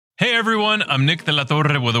everyone, I'm Nick de la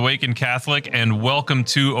Torre with Awaken Catholic, and welcome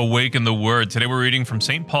to Awaken the Word. Today we're reading from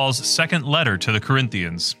St. Paul's second letter to the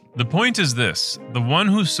Corinthians. The point is this: the one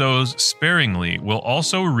who sows sparingly will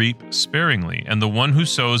also reap sparingly, and the one who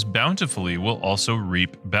sows bountifully will also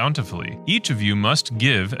reap bountifully. Each of you must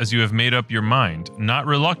give as you have made up your mind, not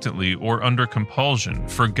reluctantly or under compulsion,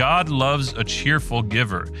 for God loves a cheerful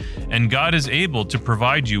giver, and God is able to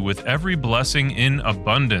provide you with every blessing in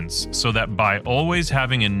abundance, so that by always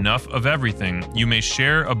having enough of everything, you may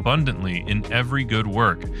share abundantly in every good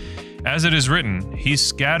work. As it is written, He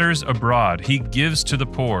scatters abroad, He gives to the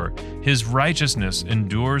poor, His righteousness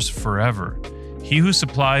endures forever. He who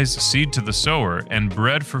supplies seed to the sower and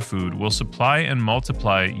bread for food will supply and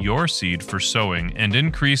multiply your seed for sowing and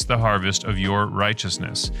increase the harvest of your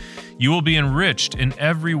righteousness. You will be enriched in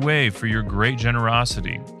every way for your great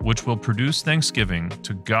generosity, which will produce thanksgiving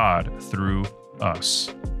to God through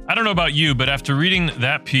us. I don't know about you, but after reading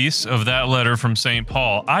that piece of that letter from St.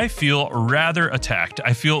 Paul, I feel rather attacked.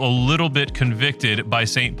 I feel a little bit convicted by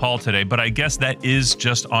St. Paul today, but I guess that is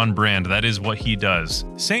just on brand. That is what he does.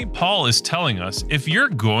 St. Paul is telling us, if you're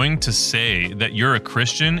going to say that you're a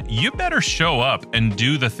Christian, you better show up and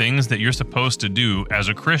do the things that you're supposed to do as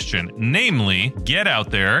a Christian, namely, get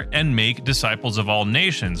out there and make disciples of all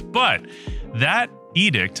nations. But that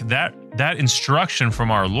edict, that instruction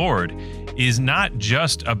from our Lord is not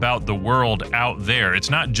just about the world out there. It's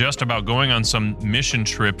not just about going on some mission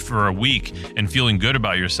trip for a week and feeling good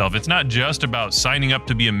about yourself. It's not just about signing up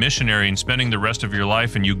to be a missionary and spending the rest of your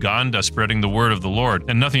life in Uganda spreading the word of the Lord.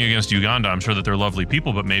 And nothing against Uganda. I'm sure that they're lovely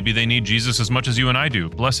people, but maybe they need Jesus as much as you and I do.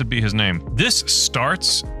 Blessed be his name. This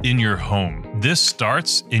starts in your home. This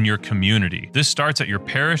starts in your community. This starts at your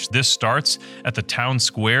parish. This starts at the town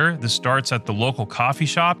square. This starts at the local coffee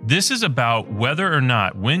shop. This is about whether or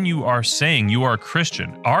not, when you are saying you are a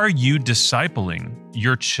Christian, are you discipling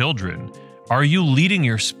your children? Are you leading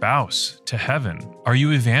your spouse to heaven? Are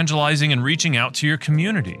you evangelizing and reaching out to your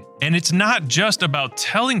community? And it's not just about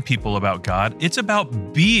telling people about God, it's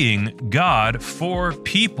about being God for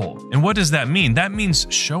people. And what does that mean? That means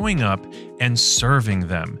showing up and serving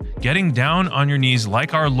them, getting down on your knees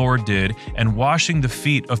like our Lord did and washing the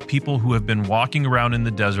feet of people who have been walking around in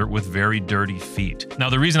the desert with very dirty feet.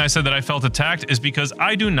 Now, the reason I said that I felt attacked is because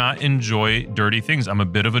I do not enjoy dirty things. I'm a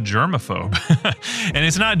bit of a germaphobe. And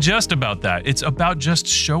it's not just about that. It's about just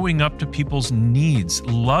showing up to people's needs,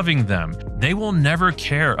 loving them. They will never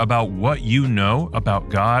care about what you know about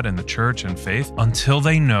God and the church and faith until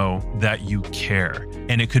they know that you care.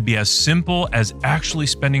 And it could be as simple as actually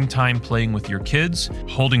spending time playing with your kids,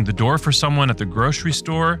 holding the door for someone at the grocery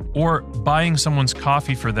store, or buying someone's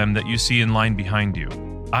coffee for them that you see in line behind you.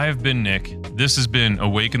 I have been Nick. This has been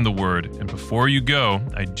Awaken the Word. And before you go,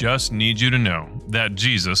 I just need you to know that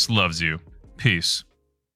Jesus loves you. Peace.